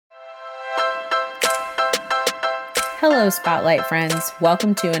Hello, Spotlight friends.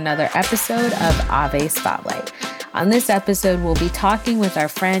 Welcome to another episode of Ave Spotlight. On this episode, we'll be talking with our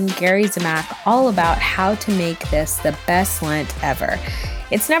friend Gary Zimak all about how to make this the best Lent ever.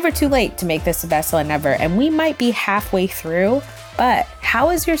 It's never too late to make this the best Lent ever, and we might be halfway through, but how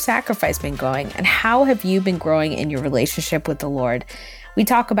has your sacrifice been going, and how have you been growing in your relationship with the Lord? We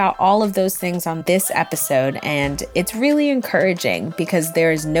talk about all of those things on this episode, and it's really encouraging because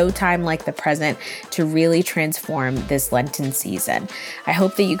there is no time like the present to really transform this Lenten season. I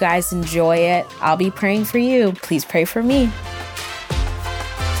hope that you guys enjoy it. I'll be praying for you. Please pray for me.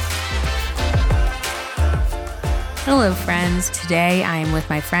 Hello, friends. Today I am with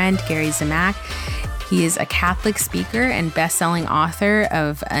my friend Gary Zimak. He is a Catholic speaker and best-selling author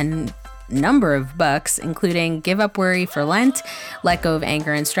of a number of books, including Give Up Worry for Lent, Let Go of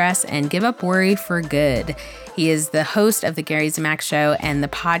Anger and Stress, and Give Up Worry for Good. He is the host of The Gary Zimak Show and the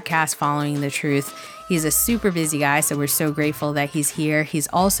podcast Following the Truth. He's a super busy guy, so we're so grateful that he's here. He's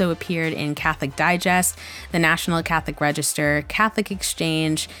also appeared in Catholic Digest, the National Catholic Register, Catholic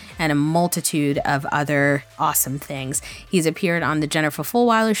Exchange, and a multitude of other awesome things. He's appeared on the Jennifer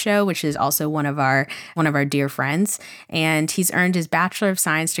Fulwiler Show, which is also one of our dear friends, and he's earned his Bachelor of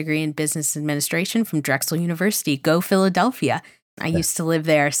Science degree in Business Administration from Drexel University. Go Philadelphia! I used to live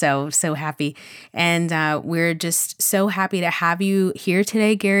there, so happy. And we're just so happy to have you here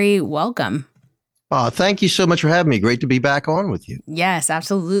today, Gary. Welcome. Oh, thank you so much for having me. Great to be back on with you. Yes,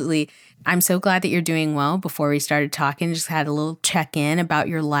 absolutely. I'm so glad that you're doing well. Before we started talking, just had a little check-in about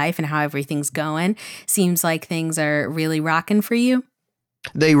your life and how everything's going. Seems like things are really rocking for you.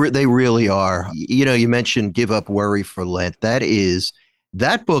 They really are. You know, you mentioned Give Up Worry for Lent.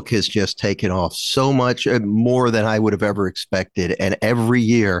 That book has just taken off so much more than I would have ever expected. And every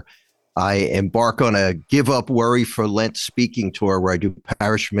year I embark on a Give Up Worry for Lent speaking tour where I do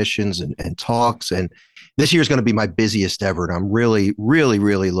parish missions and talks. And this year is going to be my busiest ever. And I'm really, really,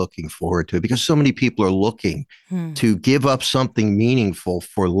 really looking forward to it because so many people are looking to give up something meaningful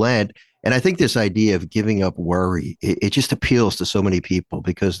for Lent. And I think this idea of giving up worry, it just appeals to so many people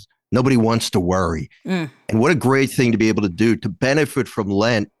because nobody wants to worry. And what a great thing to be able to do to benefit from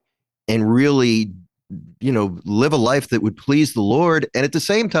Lent and really, live a life that would please the Lord. And at the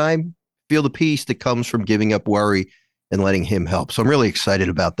same time, feel the peace that comes from giving up worry and letting him help. So I'm really excited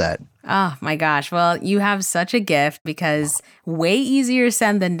about that. Oh my gosh. Well, you have such a gift because way easier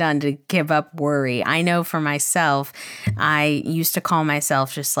said than done to give up worry. I know for myself, I used to call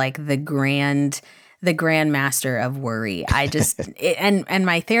myself just like the grandmaster of worry. And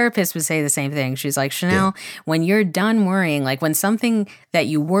my therapist would say the same thing. She's like, Chanel, when you're done worrying, like when something that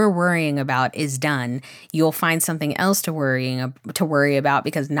you were worrying about is done, you'll find something else to worry about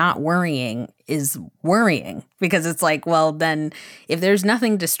because not worrying is worrying. Because it's like, well, then if there's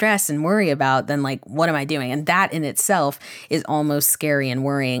nothing to stress and worry about, then like, what am I doing? And that in itself is almost scary and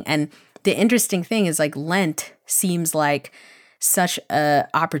worrying. And the interesting thing is like Lent seems like such a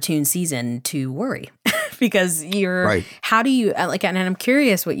opportune season to worry because you're right. How do you like, and I'm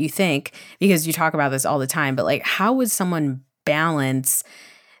curious what you think because you talk about this all the time, but like, how would someone balance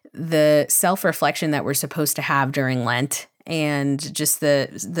the self-reflection that we're supposed to have during Lent and just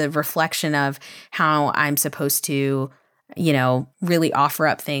the reflection of how I'm supposed to, really offer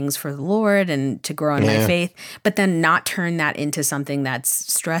up things for the Lord and to grow in my faith, but then not turn that into something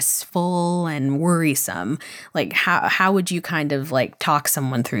that's stressful and worrisome. Like how would you kind of like talk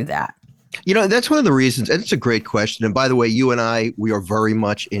someone through that? That's one of the reasons, and it's a great question. And by the way, you and I, we are very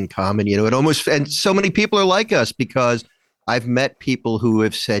much in common, and so many people are like us because I've met people who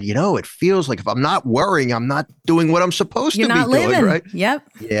have said, it feels like if I'm not worrying, I'm not doing what I'm supposed to be doing, right? Yep.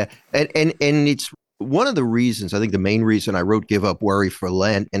 Yeah. And it's one of the reasons, I think the main reason I wrote Give Up Worry for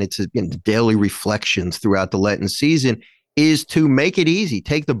Lent, and it's daily reflections throughout the Lenten season, is to make it easy,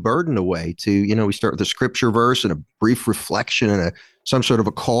 take the burden away to, we start with a scripture verse and a brief reflection and some sort of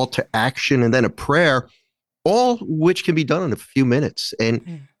a call to action and then a prayer, all which can be done in a few minutes.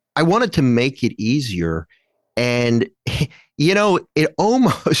 And I wanted to make it easier. And, it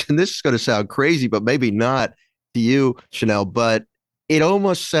almost, and this is going to sound crazy, but maybe not to you, Chanel, but it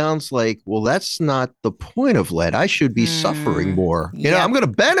almost sounds like, well, that's not the point of Lent. I should be suffering more. I'm going to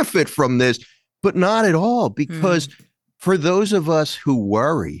benefit from this, but not at all. Because for those of us who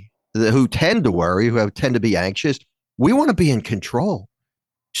worry, who tend to be anxious, we want to be in control.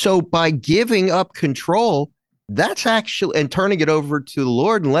 So by giving up control, that's actually, and turning it over to the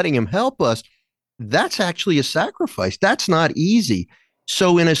Lord and letting him help us, that's actually a sacrifice. That's not easy.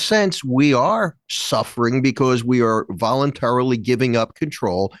 So in a sense, we are suffering because we are voluntarily giving up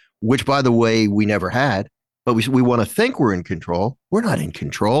control, which, by the way, we never had. But we want to think we're in control. We're not in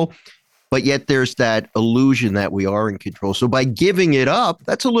control. but yet there's that illusion that we are in control. So by giving it up,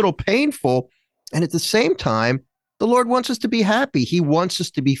 that's a little painful. And at the same time, the Lord wants us to be happy. He wants us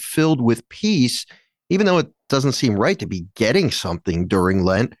to be filled with peace, even though it doesn't seem right to be getting something during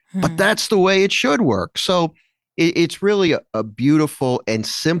Lent, but that's the way it should work. So it's really a beautiful and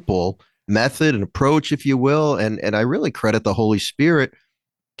simple method and approach, if you will. And I really credit the Holy Spirit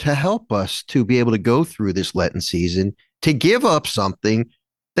to help us to be able to go through this Lenten season, to give up something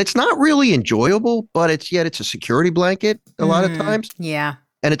that's not really enjoyable, but it's a security blanket a lot of times. Yeah.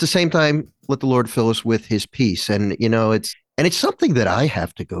 And at the same time, let the Lord fill us with his peace. And, it's something that I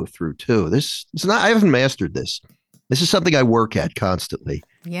have to go through too. I haven't mastered this. This is something I work at constantly.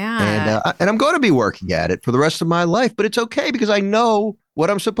 Yeah. And I'm going to be working at it for the rest of my life, but it's okay because I know what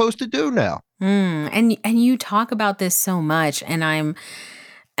I'm supposed to do now. And you talk about this so much, and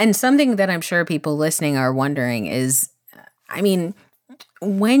something that I'm sure people listening are wondering is, I mean,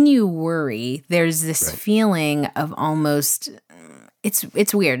 when you worry, there's this feeling of almost,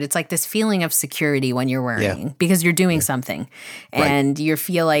 it's weird. It's like this feeling of security when you're worrying because you're doing something, and you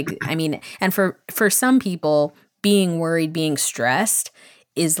feel like, and for some people, being worried, being stressed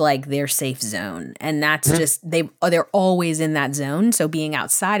is like their safe zone, and that's just they're always in that zone. So being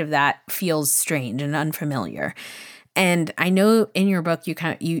outside of that feels strange and unfamiliar. And I know in your book you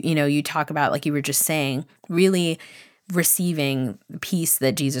talk about, like you were just saying, really receiving the peace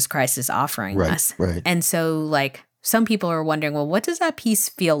that Jesus Christ is offering us. Right. And so, like, some people are wondering, well, what does that peace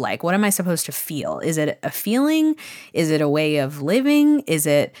feel like? What am I supposed to feel? Is it a feeling? Is it a way of living?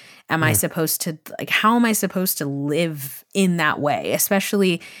 Am I supposed to, how am I supposed to live in that way?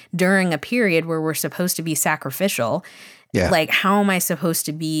 Especially during a period where we're supposed to be sacrificial. Yeah. Like, how am I supposed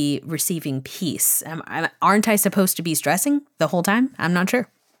to be receiving peace? Aren't I supposed to be stressing the whole time? I'm not sure.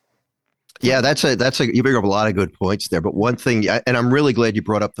 Yeah, you bring up a lot of good points there. But one thing, and I'm really glad you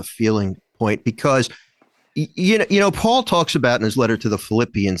brought up the feeling point, because Paul talks about in his letter to the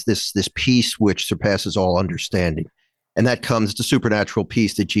Philippians this peace which surpasses all understanding, and that comes the supernatural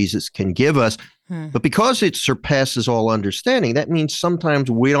peace that Jesus can give us. But because it surpasses all understanding, that means sometimes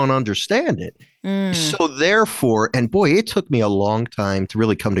we don't understand it. So therefore, and boy, it took me a long time to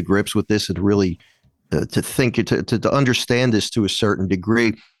really come to grips with this and really to think to understand this to a certain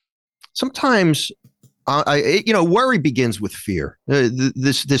degree. Sometimes worry begins with fear.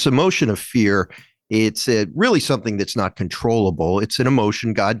 This emotion of fear, it's really something that's not controllable. It's an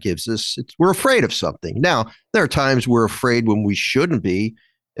emotion God gives us. We're afraid of something. Now, there are times we're afraid when we shouldn't be.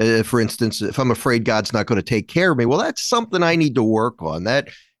 For instance, if I'm afraid God's not going to take care of me, well, that's something I need to work on. That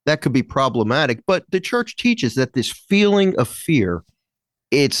could be problematic. But the church teaches that this feeling of fear,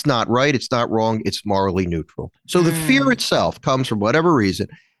 it's not right, it's not wrong, it's morally neutral. So the fear itself comes from whatever reason.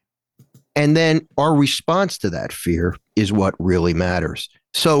 And then our response to that fear is what really matters.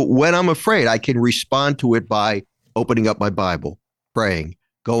 So when I'm afraid, I can respond to it by opening up my Bible, praying,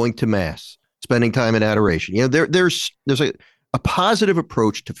 going to mass, spending time in adoration. There's a positive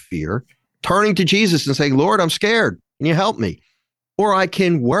approach to fear, turning to Jesus and saying, Lord, I'm scared. Can you help me? Or I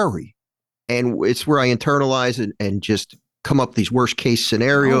can worry. And it's where I internalize and just come up with these worst case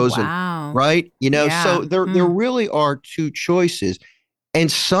scenarios. Oh, wow. And right. Yeah. So there really are two choices. And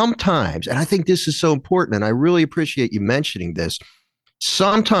sometimes, and I think this is so important, and I really appreciate you mentioning this,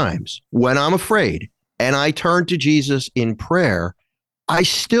 sometimes when I'm afraid and I turn to Jesus in prayer, I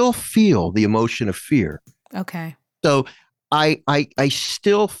still feel the emotion of fear. Okay. So I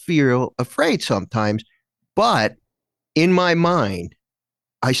still feel afraid sometimes, but in my mind,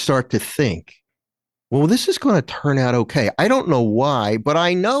 I start to think, well, this is going to turn out okay. I don't know why, but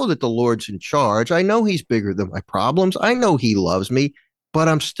I know that the Lord's in charge. I know he's bigger than my problems. I know he loves me, but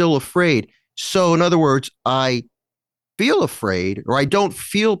I'm still afraid. So in other words, I feel afraid, or I don't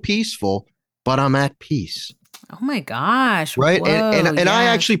feel peaceful, but I'm at peace. Oh my gosh. Right. Whoa, and I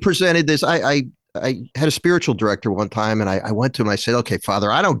actually presented this. I had a spiritual director one time, and I went to him and I said, okay,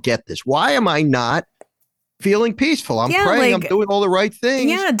 Father, I don't get this. Why am I not feeling peaceful? I'm praying, I'm doing all the right things.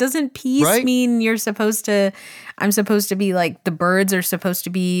 Yeah, doesn't peace mean I'm supposed to be like, the birds are supposed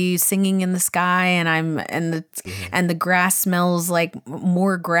to be singing in the sky, and the grass smells like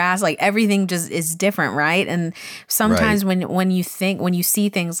more grass, like everything just is different, right? And sometimes when you see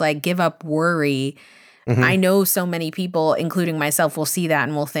things like give up worry, I know so many people, including myself, will see that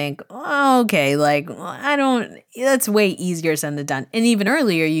and will think, oh, okay, like, that's way easier said than done. And even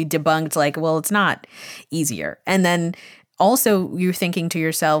earlier you debunked, like, well, it's not easier. And then also you're thinking to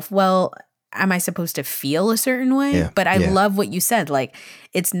yourself, well, am I supposed to feel a certain way? Yeah, but I love what you said. Like,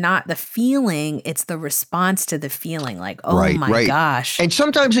 it's not the feeling, it's the response to the feeling. Like, oh my gosh. And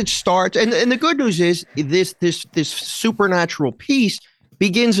sometimes it starts, and the good news is this supernatural peace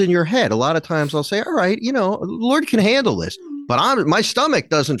begins in your head. A lot of times I'll say, all right, Lord can handle this, but my stomach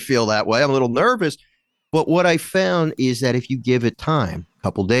doesn't feel that way. I'm a little nervous. But what I found is that if you give it time, a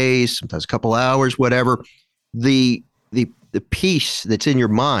couple days, sometimes a couple hours, whatever, the peace that's in your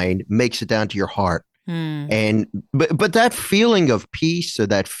mind makes it down to your heart. And but that feeling of peace, or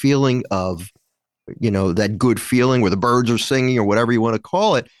that feeling of, that good feeling where the birds are singing or whatever you want to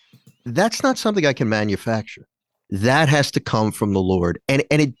call it, that's not something I can manufacture. That has to come from the Lord. And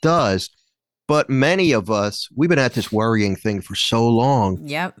it does. But many of us, we've been at this worrying thing for so long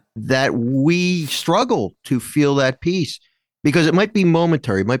that we struggle to feel that peace, because it might be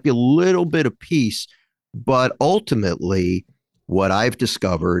momentary, it might be a little bit of peace. But ultimately, what I've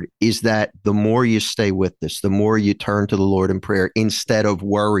discovered is that the more you stay with this, the more you turn to the Lord in prayer instead of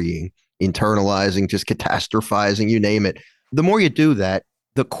worrying, internalizing, just catastrophizing, you name it. The more you do that,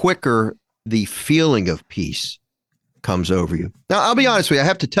 the quicker the feeling of peace comes over you. Now, I'll be honest with you. I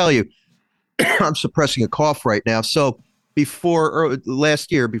have to tell you, I'm suppressing a cough right now. So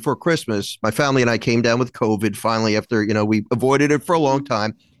last year, before Christmas, my family and I came down with COVID finally after, we avoided it for a long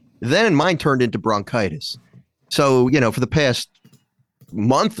time. Then mine turned into bronchitis. So, for the past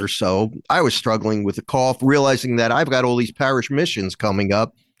month or so, I was struggling with a cough, realizing that I've got all these parish missions coming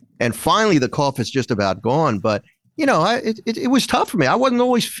up. And finally, the cough is just about gone. But, it was tough for me. I wasn't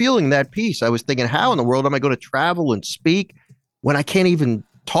always feeling that peace. I was thinking, how in the world am I going to travel and speak when I can't even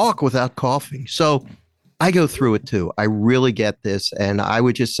talk without coughing? So I go through it too. I really get this. And I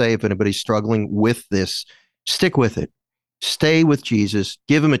would just say, if anybody's struggling with this, stick with it. Stay with Jesus,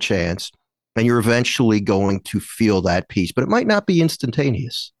 give him a chance, and you're eventually going to feel that peace, but it might not be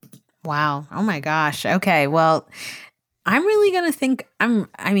instantaneous. Wow. Oh my gosh. Okay. Well, I'm really going to think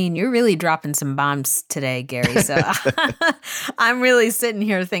you're really dropping some bombs today, Gary. So I'm really sitting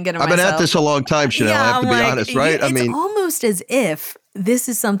here thinking to myself. I've been at this a long time, Chanel. I have to be honest, right? It's almost as if this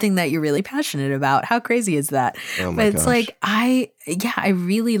is something that you're really passionate about. How crazy is that? Oh my gosh. Like, I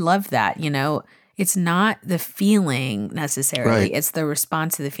really love that, It's not the feeling necessarily. Right. It's the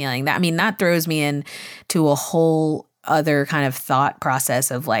response to the feeling. That throws me into a whole other kind of thought process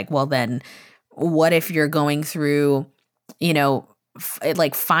of like, well, then what if you're going through,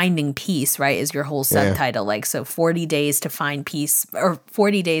 like finding peace, right? Is your whole subtitle. Like, so 40 days to find peace, or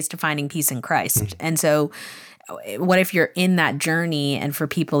 40 days to finding peace in Christ. And so what if you're in that journey, and for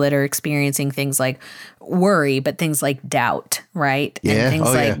people that are experiencing things like worry, but things like doubt, right? Yeah. And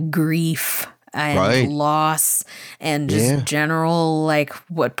things grief and loss and just general, like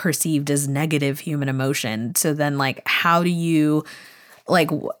what perceived as negative human emotion. So then like, how do you,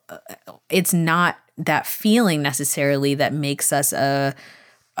 like, it's not that feeling necessarily that makes us a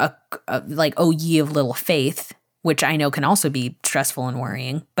like, oh, ye of little faith, which I know can also be stressful and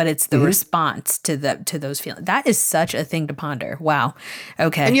worrying, but it's the response to those feelings. That is such a thing to ponder. Wow.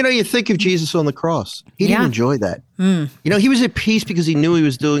 Okay. And you think of Jesus on the cross. He didn't enjoy that. He was at peace because he knew he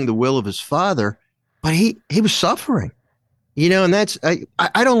was doing the will of his Father, but he was suffering. And that's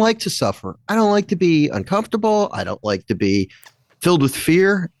I don't like to suffer. I don't like to be uncomfortable. I don't like to be filled with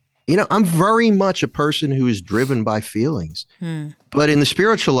fear. I'm very much a person who is driven by feelings. But in the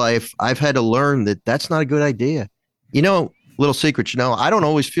spiritual life, I've had to learn that that's not a good idea. Little secret, I don't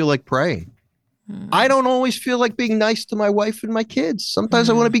always feel like praying. I don't always feel like being nice to my wife and my kids. Sometimes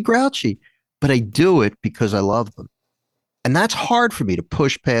I want to be grouchy, but I do it because I love them. And that's hard for me to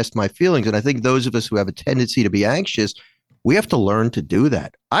push past my feelings. And I think those of us who have a tendency to be anxious, we have to learn to do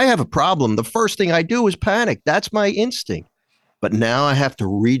that. I have a problem. The first thing I do is panic. That's my instinct. But now I have to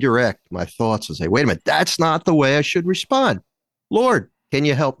redirect my thoughts and say, wait a minute, that's not the way I should respond. Lord, can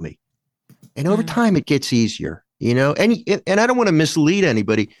you help me? And over time, it gets easier, and I don't want to mislead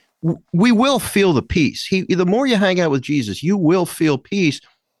anybody. We will feel the peace. The more you hang out with Jesus, you will feel peace.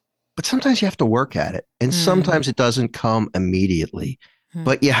 But sometimes you have to work at it. And sometimes it doesn't come immediately.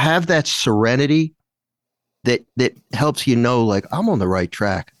 But you have that serenity that helps like, I'm on the right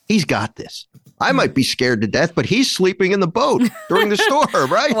track. He's got this. I might be scared to death, but he's sleeping in the boat during the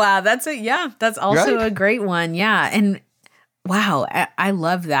storm, right? Wow, that's also a great one. Yeah. And wow, I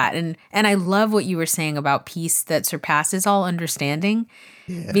love that. And I love what you were saying about peace that surpasses all understanding.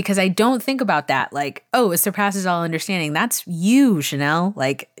 Yeah. Because I don't think about that like, oh, it surpasses all understanding. That's you, Chanel.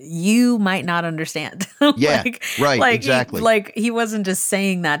 Like, you might not understand. Yeah, right, exactly. He wasn't just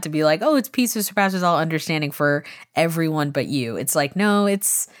saying that to be like, oh, it's peace that surpasses all understanding for everyone but you. It's like, no,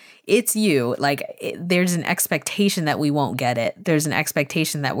 it's you. Like, there's an expectation that we won't get it. There's an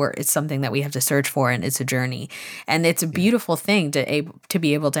expectation that it's something that we have to search for, and it's a journey. And it's a beautiful thing to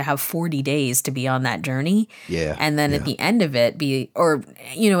be able to have 40 days to be on that journey. Yeah. And then at the end of it at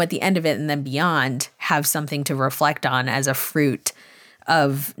the end of it and then beyond, have something to reflect on as a fruit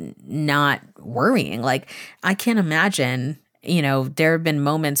of not worrying. Like, I can't imagine, there have been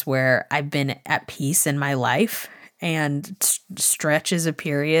moments where I've been at peace in my life and stretches of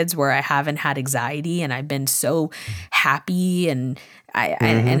periods where I haven't had anxiety and I've been so happy and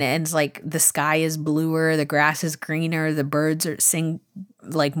and it's like the sky is bluer, the grass is greener, the birds sing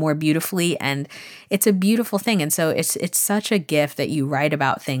like more beautifully, and it's a beautiful thing. And so it's such a gift that you write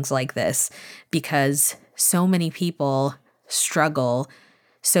about things like this, because so many people struggle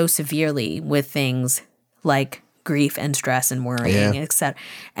so severely with things like grief and stress and worrying, etc.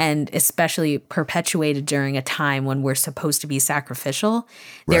 And especially perpetuated during a time when we're supposed to be sacrificial,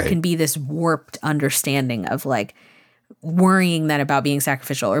 there can be this warped understanding of like worrying that about being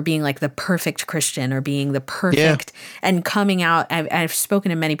sacrificial or being like the perfect Christian or being the perfect and coming out. I've spoken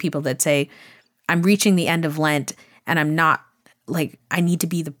to many people that say, I'm reaching the end of Lent and I'm not like, I need to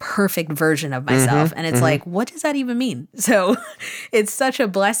be the perfect version of myself. And it's like, what does that even mean? So it's such a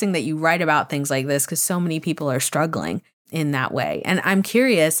blessing that you write about things like this, because so many people are struggling in that way. And I'm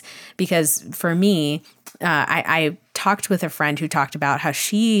curious because for me, I talked with a friend who talked about how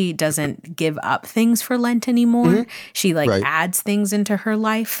she doesn't give up things for Lent anymore. She adds things into her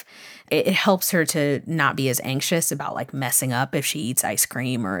life. It helps her to not be as anxious about like messing up if she eats ice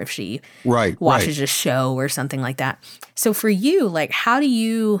cream or if she watches a show or something like that. So for you, like, how do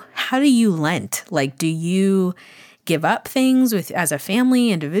you Lent? Like, do you give up things as a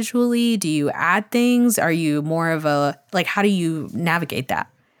family individually? Do you add things? Are you more of a, like, how do you navigate that?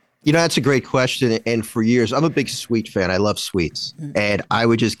 That's a great question. And for years, I'm a big sweet fan. I love sweets. And I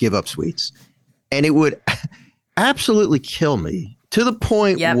would just give up sweets. And it would absolutely kill me to the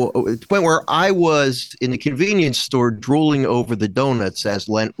point, where I was in the convenience store drooling over the donuts as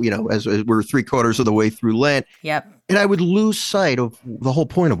Lent, as we're 3/4 of the way through Lent. And I would lose sight of the whole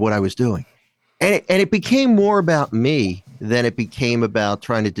point of what I was doing. And it became more about me than it became about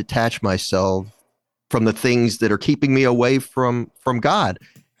trying to detach myself from the things that are keeping me away from God.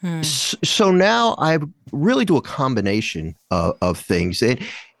 So now I really do a combination of things. And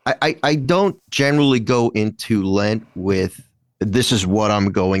I don't generally go into Lent with, this is what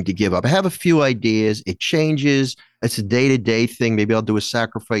I'm going to give up. I have a few ideas. It changes. It's a day-to-day thing. Maybe I'll do a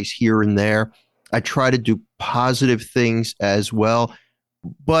sacrifice here and there. I try to do positive things as well.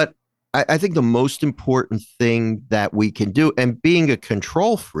 But I think the most important thing that we can do, and being a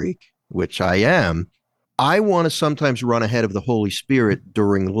control freak, which I am, I want to sometimes run ahead of the Holy Spirit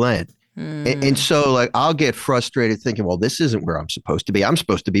during Lent. And so like, I'll get frustrated thinking, well, this isn't where I'm supposed to be. I'm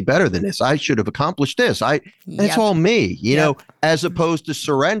supposed to be better than this. I should have accomplished this. It's all me, as opposed to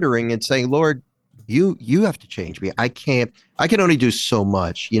surrendering and saying, Lord, you have to change me. I can only do so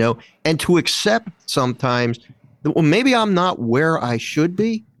much, and to accept sometimes that, well, maybe I'm not where I should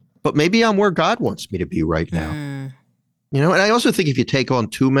be, but maybe I'm where God wants me to be right now. And I also think if you take on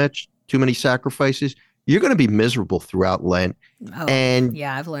too many sacrifices, you're going to be miserable throughout Lent. And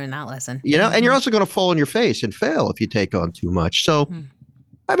I've learned that lesson. And you're also going to fall on your face and fail if you take on too much. So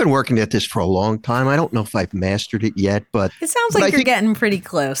I've been working at this for a long time. I don't know if I've mastered it yet, but it sounds like you're getting pretty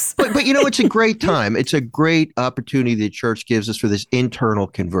close. but it's a great time. It's a great opportunity the church gives us for this internal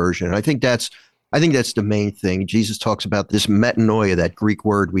conversion. And I think that's the main thing. Jesus talks about this metanoia, that Greek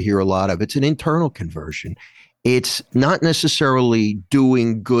word we hear a lot of. It's an internal conversion. It's not necessarily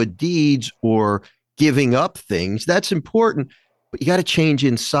doing good deeds or giving up things. That's important, but you got to change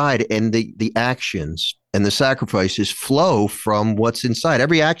inside, and the actions and the sacrifices flow from what's inside.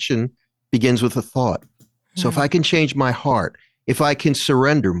 Every action begins with a thought. So if I can change my heart, if I can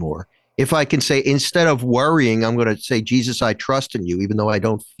surrender more, if I can say, instead of worrying, I'm going to say, Jesus, I trust in you, even though I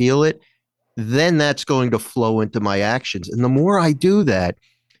don't feel it, then that's going to flow into my actions. And the more I do that,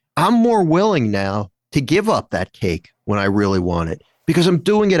 I'm more willing now to give up that cake when I really want it, because I'm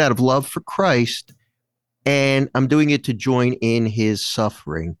doing it out of love for Christ. And I'm doing it to join in his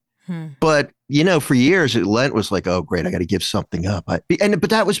suffering. But, for years, Lent was like, oh, great, I got to give something up. But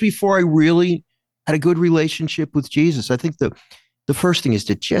that was before I really had a good relationship with Jesus. I think the first thing is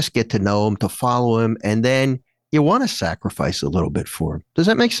to just get to know him, to follow him, and then you want to sacrifice a little bit for him. Does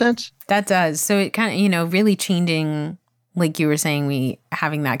that make sense? That does. So it kind of, really changing, like you were saying,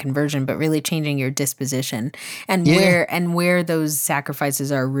 having that conversion, but really changing your disposition and where those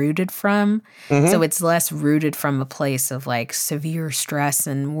sacrifices are rooted from. So it's less rooted from a place of like severe stress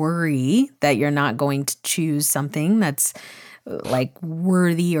and worry that you're not going to choose something that's like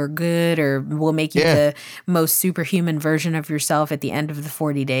worthy or good or will make you the most superhuman version of yourself at the end of the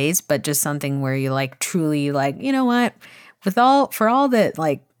 40 days, but just something where you like truly like, you know what, for all that,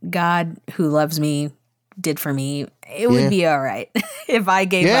 like, God who loves me did for me, it would Yeah. be all right. If I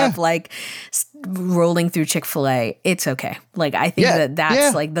gave up like rolling through Chick-fil-A, it's okay. Like, I think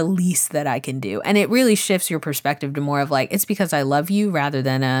that's like the least that I can do. And it really shifts your perspective to more of like, it's because I love you rather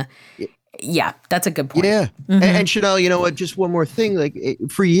than yeah, that's a good point. Yeah. And Chanel, you know what? Just one more thing. Like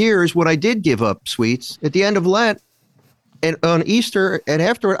for years, when I did give up sweets at the end of Lent and on Easter and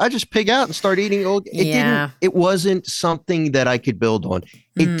afterward, I just pig out and start eating. It wasn't something that I could build on.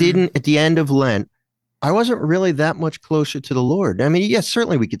 It didn't at the end of Lent. I wasn't really that much closer to the Lord. I mean, yes,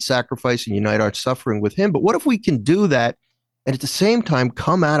 certainly we could sacrifice and unite our suffering with him, but what if we can do that and at the same time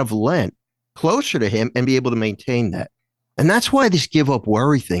come out of Lent closer to him and be able to maintain that? And that's why this give up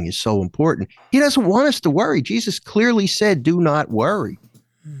worry thing is so important. He doesn't want us to worry. Jesus clearly said, do not worry.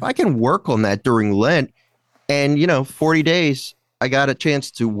 If I can work on that during Lent and, 40 days, I got a chance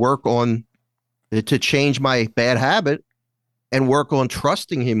to work on, to change my bad habit and work on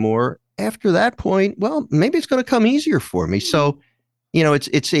trusting him more. After that point, well, maybe it's going to come easier for me. So,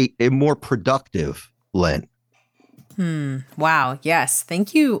 it's a more productive Lent. Wow. Yes.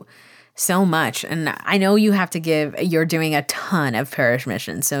 Thank you so much. And I know you're doing a ton of parish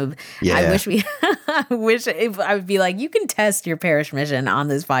missions. So I wish I would be like, you can test your parish mission on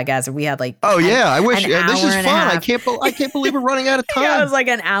this podcast. And we had like, I wish this is fun. I can't believe we're running out of time. Yeah, it was like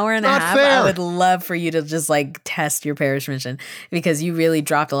an hour and a half. Fair. I would love for you to just like test your parish mission because you really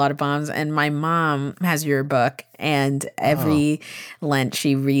dropped a lot of bombs. And my mom has your book. And every Lent,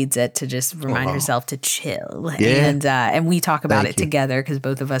 she reads it to just remind herself to chill. Yeah. And we talk about it together because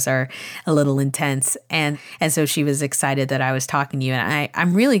both of us are a little intense. And so she was excited that I was talking to you. And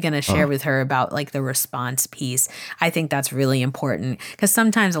I'm really going to share with her about like the response piece. I think that's really important because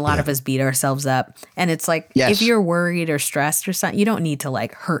sometimes a lot of us beat ourselves up. And it's like, if you're worried or stressed or something, you don't need to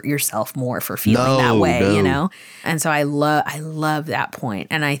like hurt yourself more for feeling that way, you know? And so I love that point.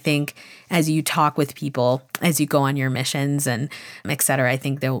 And I think as you talk with people, as you go on your missions and et cetera, I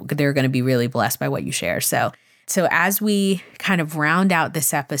think they're going to be really blessed by what you share. So as we kind of round out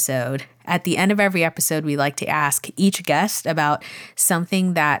this episode, at the end of every episode, we like to ask each guest about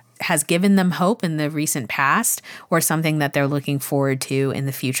something that has given them hope in the recent past or something that they're looking forward to in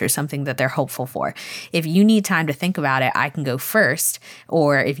the future, something that they're hopeful for. If you need time to think about it, I can go first.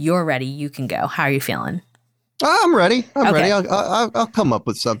 Or if you're ready, you can go. How are you feeling? I'm ready. I'm ready. I'll come up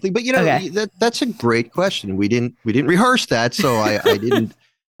with something. But that's a great question. We didn't rehearse that, so I didn't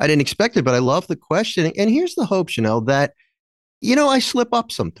expect it. But I love the question. And here's the hope, Chanel, that I slip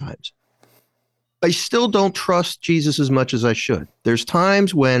up sometimes. I still don't trust Jesus as much as I should. There's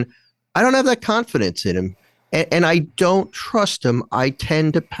times when I don't have that confidence in him, and I don't trust him. I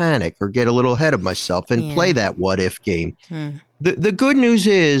tend to panic or get a little ahead of myself and play that what if game. The good news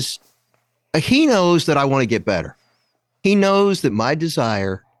is, he knows that I want to get better. He knows that my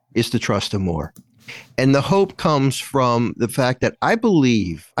desire is to trust him more. And the hope comes from the fact that I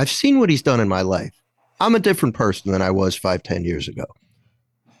believe I've seen what he's done in my life. I'm a different person than I was 5-10 years ago.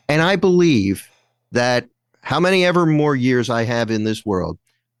 And I believe that how many ever more years I have in this world,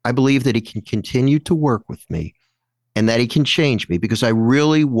 I believe that he can continue to work with me and that he can change me because I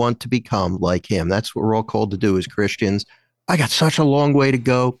really want to become like him. That's what we're all called to do as Christians. I got such a long way to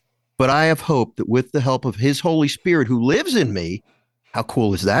go. But I have hope that with the help of his Holy Spirit who lives in me, how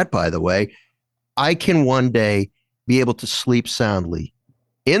cool is that, by the way, I can one day be able to sleep soundly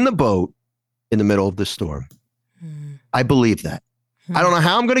in the boat in the middle of the storm. I believe that. I don't know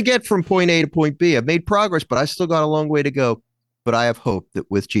how I'm going to get from point A to point B. I've made progress, but I still got a long way to go. But I have hope that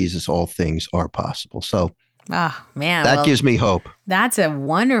with Jesus, all things are possible. So that gives me hope. That's a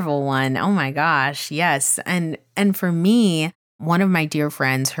wonderful one. Oh, my gosh. Yes. And for me, one of my dear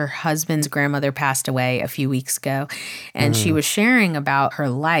friends, her husband's grandmother passed away a few weeks ago, and she was sharing about her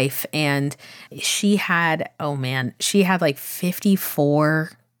life, and she had like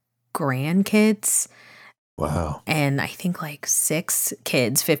 54 grandkids. Wow. And I think like 6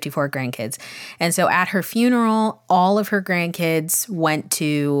 kids, 54 grandkids. And so at her funeral, all of her grandkids went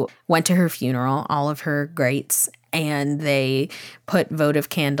to her funeral, all of her greats, and they put votive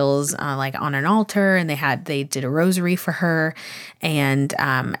candles like on an altar, and they did a rosary for her. And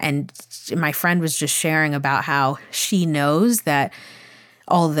my friend was just sharing about how she knows that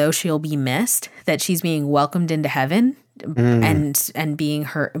although she'll be missed, that she's being welcomed into heaven and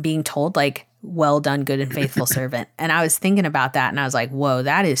being told like, well done, good and faithful servant. And I was thinking about that and I was like, whoa,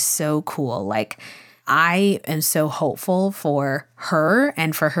 that is so cool. Like, I am so hopeful for her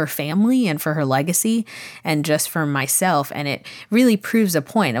and for her family and for her legacy and just for myself. And it really proves a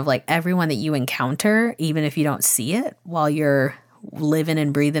point of like everyone that you encounter, even if you don't see it while you're living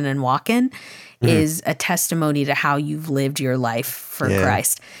and breathing and walking, is a testimony to how you've lived your life for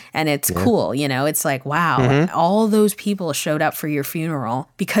Christ. And it's cool, it's like, wow, all those people showed up for your funeral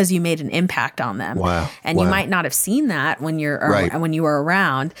because you made an impact on them. Wow. And you might not have seen that when when you were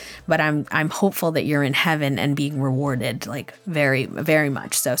around, but I'm hopeful that you're in heaven and being rewarded, like very, very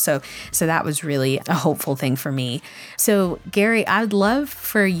much so. So that was really a hopeful thing for me. So Gary, I'd love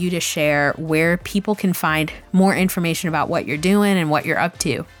for you to share where people can find more information about what you're doing and what you're up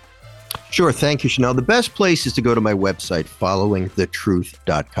to. Sure. Thank you, Chanel. The best place is to go to my website,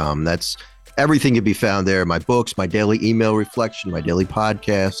 followingthetruth.com. That's everything can be found there. My books, my daily email reflection, my daily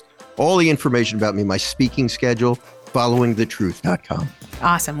podcast, all the information about me, my speaking schedule, followingthetruth.com.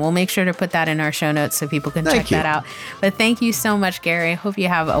 Awesome. We'll make sure to put that in our show notes so people can check that out. But thank you so much, Gary. Hope you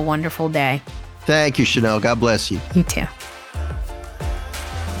have a wonderful day. Thank you, Chanel. God bless you. You too.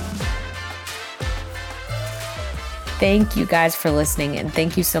 Thank you guys for listening, and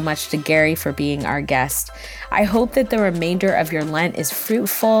thank you so much to Gary for being our guest. I hope that the remainder of your Lent is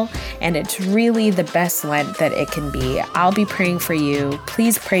fruitful, and it's really the best Lent that it can be. I'll be praying for you.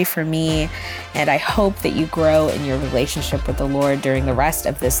 Please pray for me, and I hope that you grow in your relationship with the Lord during the rest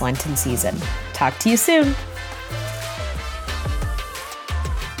of this Lenten season. Talk to you soon.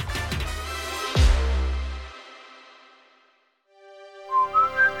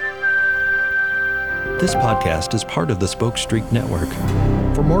 This podcast is part of the Spoke Street Network.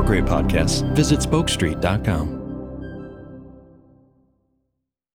 For more great podcasts, visit spokestreet.com.